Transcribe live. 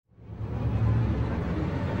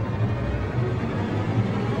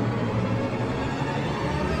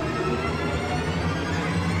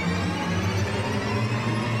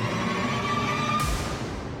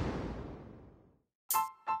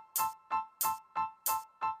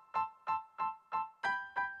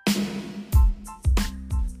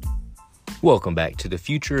Welcome back to the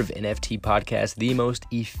Future of NFT podcast, the most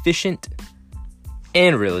efficient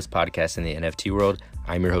and realist podcast in the NFT world.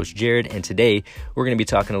 I'm your host, Jared, and today we're going to be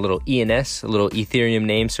talking a little ENS, a little Ethereum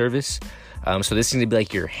name service. So this is going to be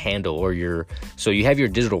like your handle or so you have your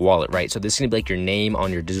digital wallet, right? So this is going to be like your name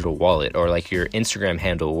on your digital wallet or like your Instagram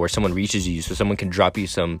handle where someone reaches you. So someone can drop you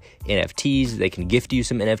some NFTs, they can gift you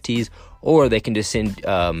some NFTs, or they can just send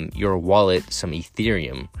your wallet some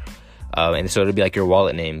Ethereum. And so it'll be like your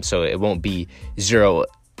wallet name. So it won't be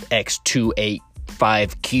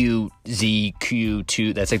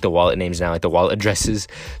 0x285QZQ2. That's like the wallet names now, like the wallet addresses.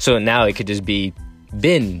 So now it could just be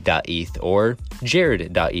bin.eth or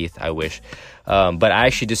jared.eth, I wish. But I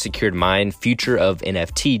actually just secured mine,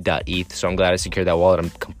 futureofnft.eth. So I'm glad I secured that wallet. I'm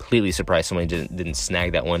completely surprised someone didn't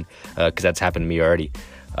snag that one because that's happened to me already.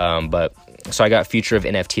 But so I got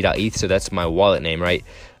futureofnft.eth. So that's my wallet name, right?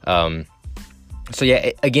 So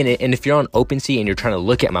yeah, again, and if you're on OpenSea and you're trying to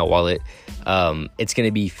look at my wallet, it's going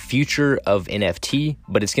to be Future of NFT,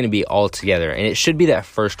 but it's going to be all together. And it should be that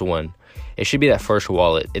first one. It should be that first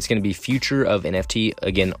wallet. It's going to be Future of NFT,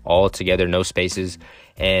 again, all together, no spaces.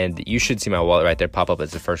 And you should see my wallet right there pop up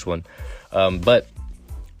as the first one. But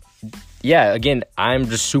yeah, again, I'm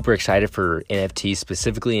just super excited for NFT,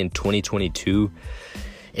 specifically in 2022.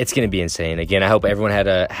 It's going to be insane. Again, I hope everyone had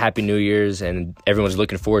a happy New Year's and everyone's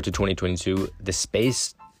looking forward to 2022. The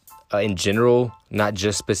space in general, not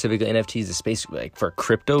just specifically NFTs, the space like for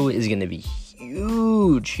crypto is going to be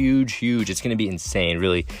huge. It's going to be insane,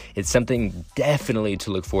 really. It's something definitely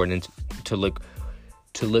to look forward and to look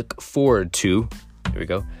forward to. Here we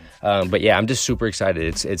go. But yeah, I'm just super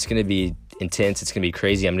excited. It's going to be intense. It's going to be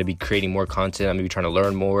crazy. I'm going to be creating more content. I'm going to be trying to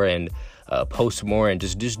learn more and post more and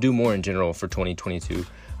just do more in general for 2022.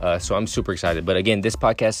 So I'm super excited. But again, this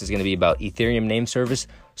podcast is going to be about Ethereum name service.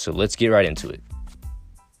 So let's get right into it.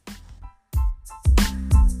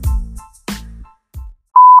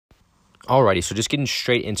 Alrighty, so just getting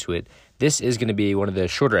straight into it. This is going to be one of the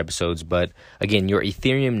shorter episodes, but again, your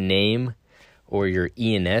Ethereum name or your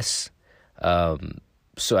ENS.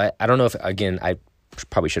 So I don't know if, again, I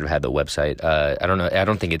probably should have had the website. I don't know. I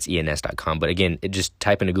don't think it's ens.com, but again, just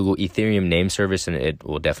type into Google Ethereum name service and it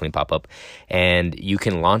will definitely pop up. And you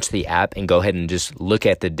can launch the app and go ahead and just look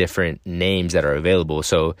at the different names that are available.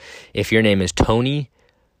 So if your name is Tony,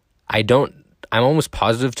 I'm almost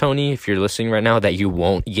positive, Tony, if you're listening right now, that you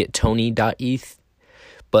won't get Tony.eth,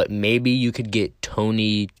 but maybe you could get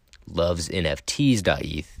Tony loves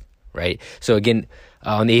NFTs.eth, right? So again,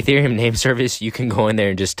 on the Ethereum name service, you can go in there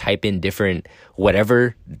and just type in different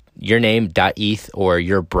whatever your name.eth or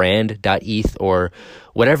your brand.eth or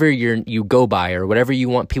whatever you go by or whatever you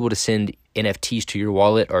want people to send NFTs to your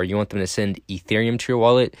wallet or you want them to send Ethereum to your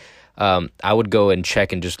wallet. I would go and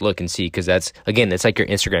check and just look and see because that's like your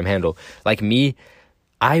Instagram handle. Like me,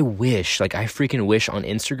 I freaking wish on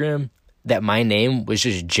Instagram that my name was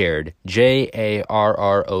just Jared,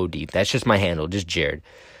 Jarrod. That's just my handle, just Jared.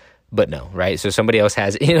 But no, right? So somebody else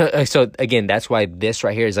has, so again, that's why this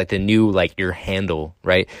right here is like the new, like your handle,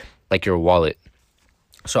 right? Like your wallet.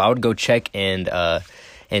 So I would go check and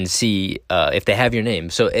see if they have your name.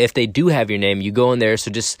 So if they do have your name, you go in there.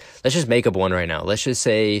 So let's just make up one right now. Let's just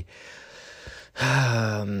say,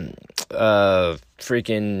 freaking,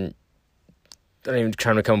 I'm even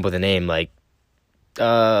trying to come up with a name like,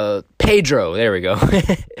 Pedro. There we go.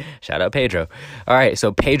 Shout out Pedro. All right,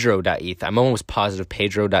 so Pedro.eth. I'm almost positive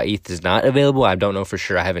Pedro.eth is not available. I don't know for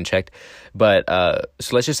sure. I haven't checked. But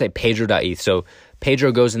so let's just say Pedro.eth. So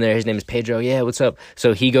Pedro goes in there. His name is Pedro. Yeah, what's up?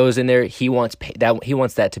 So he goes in there. He wants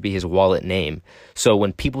that to be his wallet name. So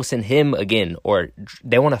when people send him again, or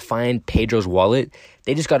they want to find Pedro's wallet,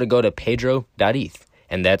 they just got to go to Pedro.eth,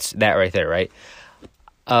 and that's that right there, right?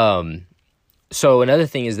 So another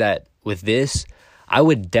thing is that with this, I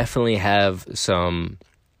would definitely have some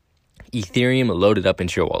Ethereum loaded up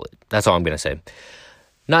into your wallet. That's all I'm going to say.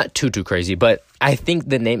 Not too crazy, but I think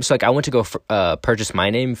the name, so like I went to go purchase my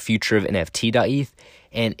name, futureofnft.eth,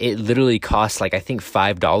 and it literally cost like I think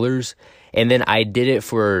 $5. And then I did it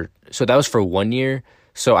so that was for 1 year.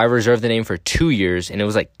 So I reserved the name for 2 years and it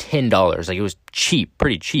was like $10. Like it was cheap,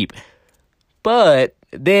 pretty cheap. But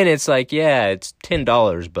then it's like, yeah, it's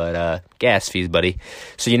 $10, but gas fees, buddy.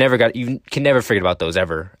 So you can never forget about those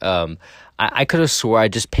ever. I could have swore I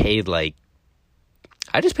just paid like,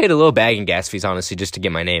 I just paid a little bag in gas fees, honestly, just to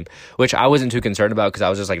get my name, which I wasn't too concerned about because I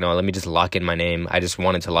was just like, no, let me just lock in my name. I just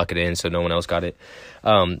wanted to lock it in so no one else got it.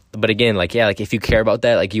 But again, like, yeah, like if you care about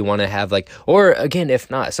that, like you want to have like, or again, if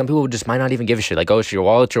not, some people just might not even give a shit. Like, oh, it's your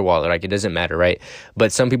wallet, like it doesn't matter, right?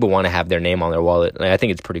 But some people want to have their name on their wallet. Like, I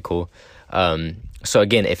think it's pretty cool. So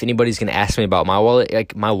again, if anybody's going to ask me about my wallet,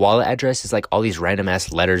 like my wallet address is like all these random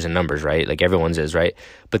ass letters and numbers, right? Like everyone's is, right?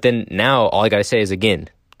 But then now all I got to say is, again,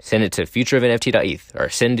 send it to futureofnft.eth, or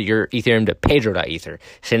send your Ethereum to Pedro.eth, or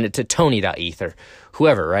send it to Tony.eth, or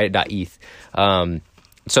whoever, right? .eth.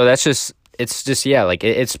 So that's just, it's just, yeah, like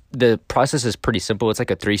it's, the process is pretty simple. It's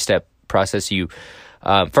like a 3-step process. You,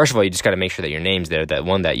 first of all, you just got to make sure that your name's there, that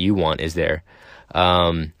one that you want is there.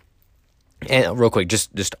 And real quick,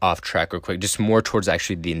 just off track real quick, just more towards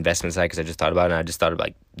actually the investment side, because I just thought about it, and I just thought of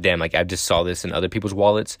like, damn, like I just saw this in other people's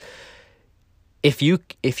wallets. If you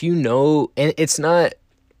know, and it's not,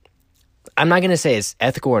 I'm not going to say it's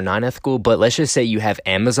ethical or non-ethical, but let's just say you have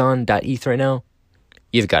Amazon.eth right now,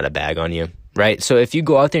 you've got a bag on you, right? So if you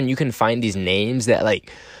go out there and you can find these names that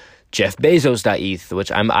like Jeff Bezos.eth,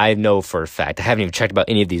 which I know for a fact, I haven't even checked about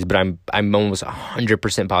any of these, but I'm almost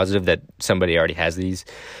 100% positive that somebody already has these,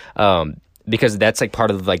 because that's like part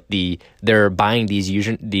of like they're buying these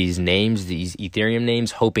names, these Ethereum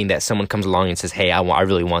names, hoping that someone comes along and says, hey, I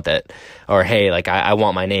really want that, or hey, like I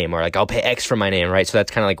want my name, or like I'll pay X for my name, right? So that's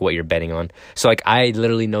kind of like what you're betting on. So like I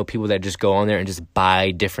literally know people that just go on there and just buy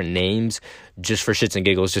different names just for shits and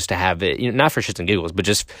giggles, just to have it, not for shits and giggles, but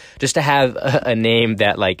just to have a name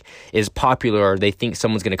that like is popular, or they think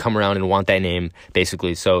someone's going to come around and want that name,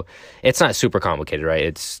 basically. So it's not super complicated, right?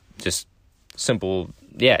 It's just simple.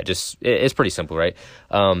 Yeah, it's pretty simple, right?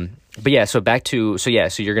 But yeah, so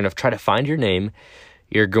you're going to try to find your name.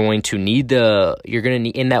 You're going to need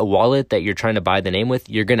in that wallet that you're trying to buy the name with,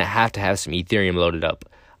 you're going to have some Ethereum loaded up.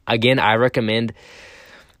 Again, I recommend,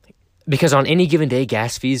 because on any given day,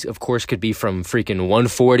 gas fees, of course, could be from freaking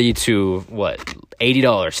 $140 to what, $80,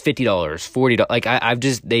 $50, $40.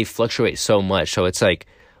 Like they fluctuate so much. So it's like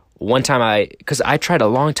one time because I tried a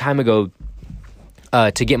long time ago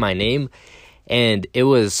to get my name. And it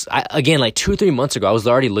was, again, like 2 or 3 months ago, I was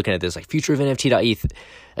already looking at this, like futureofnft.eth.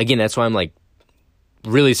 Again, that's why I'm like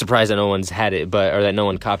really surprised that no one's had it, or that no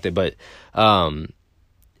one copped it. But I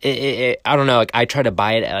don't know, like I tried to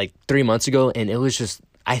buy it like 3 months ago, and it was just,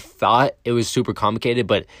 I thought it was super complicated,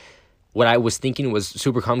 but what I was thinking was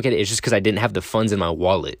super complicated is just because I didn't have the funds in my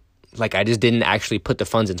wallet. Like I just didn't actually put the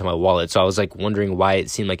funds into my wallet. So I was like wondering why it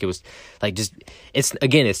seemed like it was like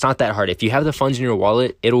it's not that hard. If you have the funds in your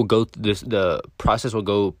wallet, it'll go, the process will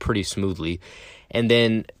go pretty smoothly. And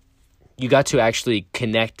then you got to actually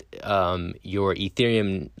connect your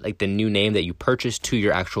Ethereum, like the new name that you purchased, to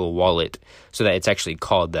your actual wallet so that it's actually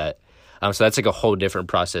called that. So that's like a whole different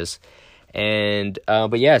process. And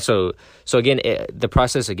but yeah, so again, the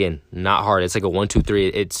process, again, not hard. It's like a 1, 2, 3.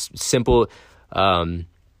 It's simple.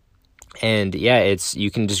 And yeah,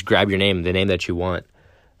 you can just grab your name, the name that you want.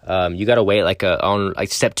 You got to wait on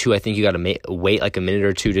step 2, I think you got to wait like a minute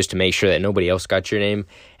or two just to make sure that nobody else got your name.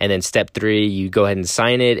 And then step 3, you go ahead and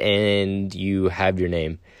sign it and you have your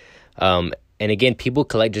name. And again, people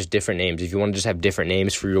collect just different names. If you want to just have different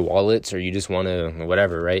names for your wallets, or you just want to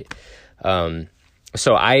whatever, right?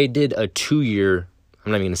 So I did a 2-year,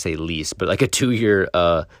 I'm not even going to say lease, but like a 2-year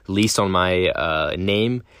lease on my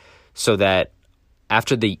name, so that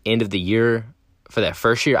after the end of the year, for that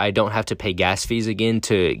first year, I don't have to pay gas fees again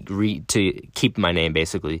to keep my name,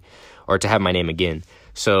 basically, or to have my name again.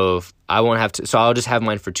 So I won't have to. So I'll just have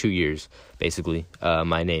mine for 2 years, basically.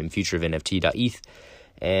 My name, futureofnft.eth.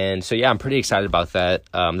 And so yeah, I'm pretty excited about that.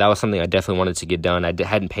 That was something I definitely wanted to get done. I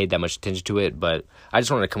hadn't paid that much attention to it, but I just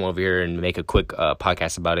wanted to come over here and make a quick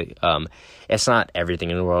podcast about it. It's not everything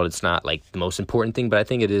in the world. It's not like the most important thing, but I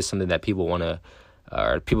think it is something that people want to,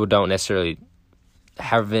 or people don't necessarily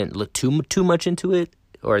haven't looked too much into it,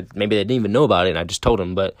 or maybe they didn't even know about it and I just told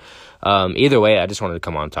them. But either way, I just wanted to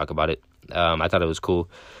come on and talk about it. I thought it was cool.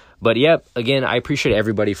 But yeah, again, I appreciate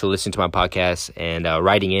everybody for listening to my podcast and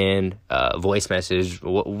writing in, voice message,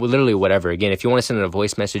 literally whatever. Again, if you want to send in a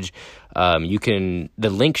voice message, you can, the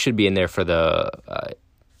link should be in there for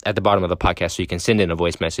at the bottom of the podcast, so you can send in a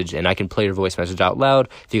voice message and I can play your voice message out loud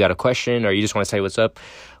if you got a question or you just want to say what's up.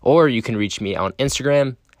 Or you can reach me on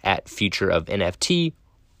Instagram at futureofnft,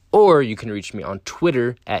 or you can reach me on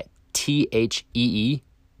Twitter at THEE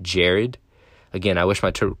Jared. Again, I wish my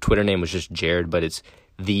Twitter name was just Jared, but it's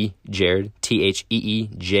the Jared,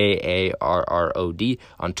 THEEJARROD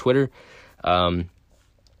on Twitter.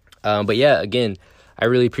 But yeah, again, I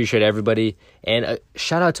really appreciate everybody, and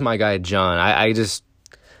shout out to my guy John.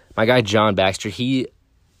 My guy John Baxter, he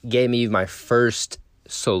gave me my first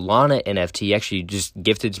Solana NFT. He actually just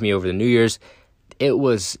gifted to me over the New Year's. It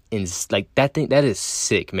was that thing. That is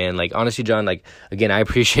sick, man. Like, honestly, John, like, again, I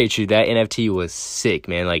appreciate you. That NFT was sick,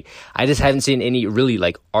 man. Like, I just haven't seen any really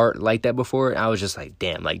like art like that before. And I was just like,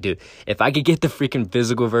 damn, like, dude, if I could get the freaking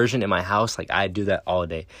physical version in my house, like, I'd do that all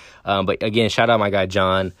day. But again, shout out my guy,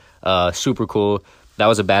 John. Super cool. That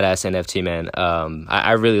was a badass NFT, man.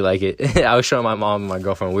 I really like it. I was showing my mom and my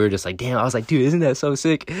girlfriend. We were just like, damn. I was like, dude, isn't that so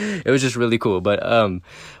sick? It was just really cool. But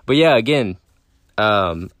yeah, again,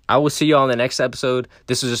 I will see you all in the next episode.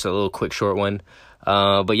 This was just a little quick, short one.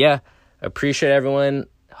 But yeah, appreciate everyone.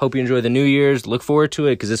 Hope you enjoy the New Year's. Look forward to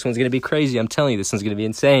it because this one's going to be crazy. I'm telling you, this one's going to be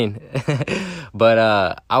insane. But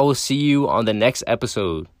I will see you on the next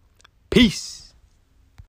episode. Peace.